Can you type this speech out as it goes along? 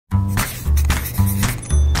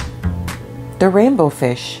The Rainbow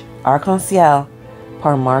Fish, Arc-en-ciel,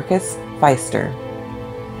 par Marcus Pfister.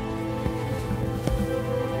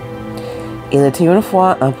 Il était une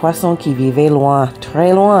fois un poisson qui vivait loin,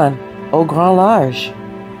 très loin, au grand large.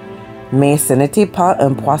 Mais ce n'était pas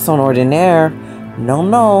un poisson ordinaire, non,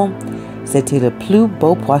 non, c'était le plus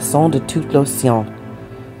beau poisson de toute l'océan.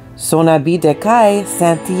 Son habit d'écaille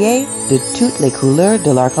scintillait de toutes les couleurs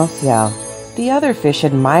de l'arc-en-ciel. The other fish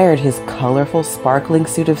admired his colorful, sparkling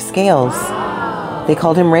suit of scales. They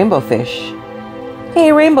called him Rainbow Fish.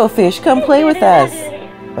 Hey, Rainbow Fish, come play with us.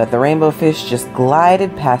 But the Rainbow Fish just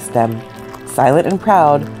glided past them, silent and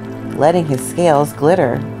proud, letting his scales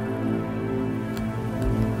glitter.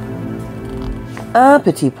 Un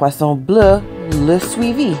petit poisson bleu le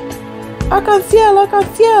suivit. Arc-en-ciel,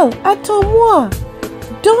 attends-moi.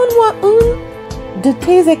 Donne-moi une de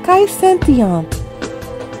tes écailles scintillantes.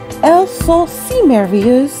 Elles sont si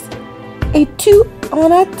merveilleuses et tu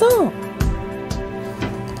en attends.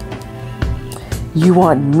 You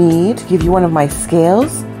want me to give you one of my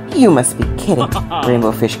scales? You must be kidding,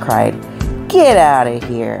 Rainbow Fish cried. Get out of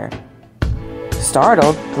here.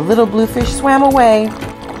 Startled, the little blue fish swam away.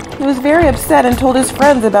 He was very upset and told his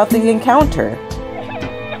friends about the encounter.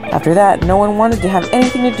 After that, no one wanted to have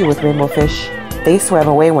anything to do with Rainbow Fish. They swam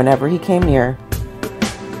away whenever he came near.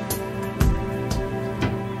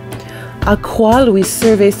 À quoi lui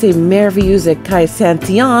servaient ces merveilleuses écailles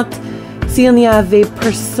scintillantes s'il n'y avait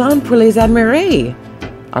personne pour les admirer?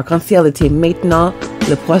 Arc-en-ciel était maintenant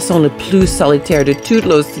le poisson le plus solitaire de tout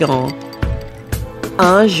l'océan.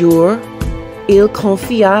 Un jour, il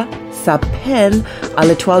confia sa peine à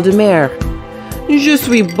l'étoile de mer. Je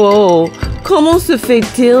suis beau. Comment se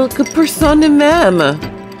fait-il que personne ne m'aime?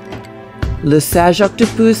 Le sage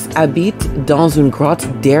octopus habite dans une grotte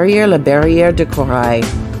derrière la barrière de corail.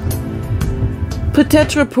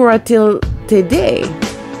 Peut-être pourra-t-il t'aider?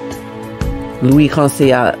 Lui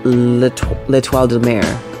conseilla l'étoile de mer.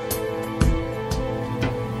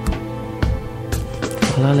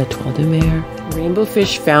 Voilà l'étoile de mer. Rainbow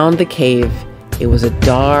Fish found the cave. It was a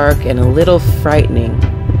dark and a little frightening.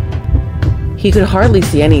 He could hardly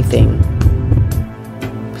see anything.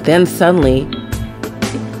 But then suddenly,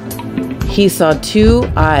 he saw two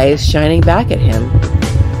eyes shining back at him.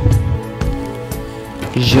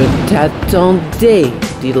 Je t'attendais,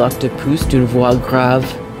 dit l'octopus d'une voix grave.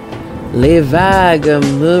 Les vagues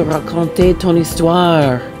me racontaient ton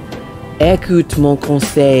histoire. Écoute mon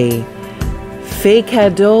conseil. Fais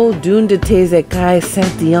cadeau d'une de tes écailles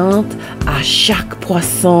scintillantes à chaque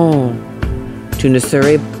poisson. Tu ne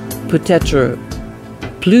serais peut-être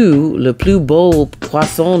plus le plus beau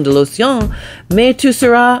poisson de l'océan, mais tu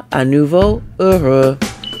seras à nouveau heureux.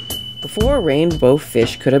 Before Rainbow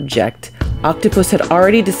Fish could object, Octopus had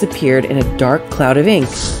already disappeared in a dark cloud of ink.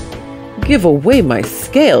 Give away my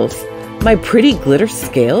scales? My pretty glitter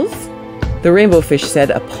scales? The Rainbow Fish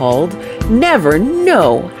said, appalled. Never,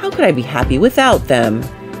 no! How could I be happy without them?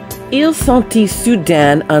 Il sentit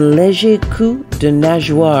soudain un léger coup de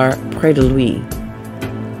nageoire près de lui.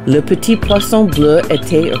 Le petit poisson bleu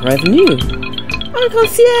était revenu.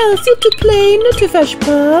 Arc-en-ciel, s'il te plaît, ne te fâche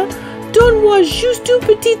pas. Donne-moi juste une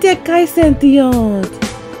petite écaille scintillante.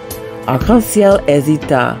 Arc-en-ciel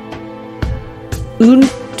hésita. Une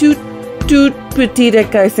toute petite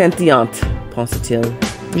écaille scintillante, pensa-t-il.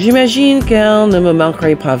 J'imagine qu'elle ne me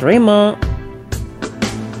manquerait pas vraiment.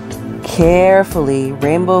 Carefully,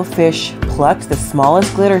 Rainbow Fish plucked the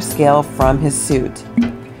smallest glitter scale from his suit.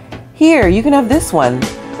 Here, you can have this one,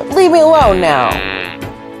 but leave me alone now.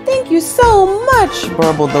 Thank you so much,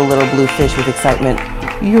 burbled the little blue fish with excitement.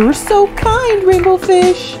 You're so kind, Rainbow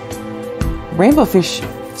Fish. Rainbow Fish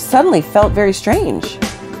suddenly felt very strange.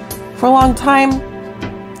 For a long time,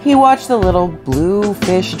 he watched the little blue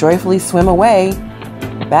fish joyfully swim away,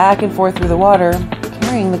 back and forth through the water,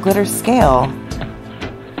 carrying the glitter scale.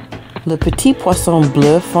 Le petit poisson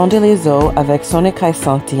bleu fondait les eaux avec son écaille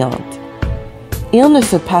scintillante. Il ne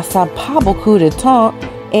se passa pas beaucoup de temps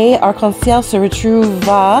et Arc-en-ciel se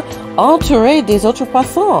retrouva entouré des autres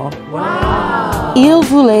poissons. Wow! Il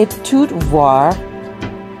voulait tout voir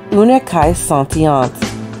une écaille scintillante.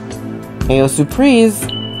 Et aux surprises,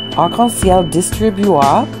 Arc-en-ciel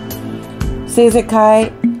distribua ses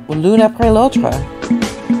écailles l'une après l'autre.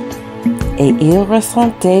 Et il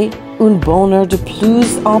ressentait un bonheur de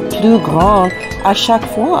plus en plus grand à chaque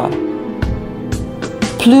fois.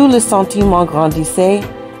 Plus le sentiment grandissait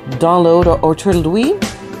dans l'eau autour de lui,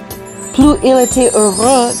 plus il était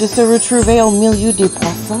heureux de se retrouver au milieu des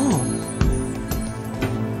poissons.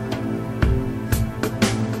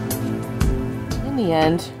 In the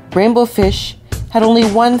end, Rainbow Fish had only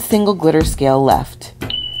one single glitter scale left.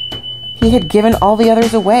 He had given all the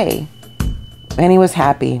others away. and he was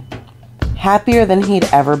happy. Happier than he'd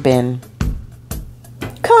ever been.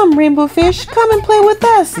 "Come, Rainbow Fish, come and play with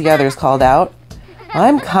us," the others called out.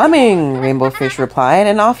 "I'm coming," Rainbow Fish replied,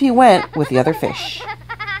 and off he went with the other fish.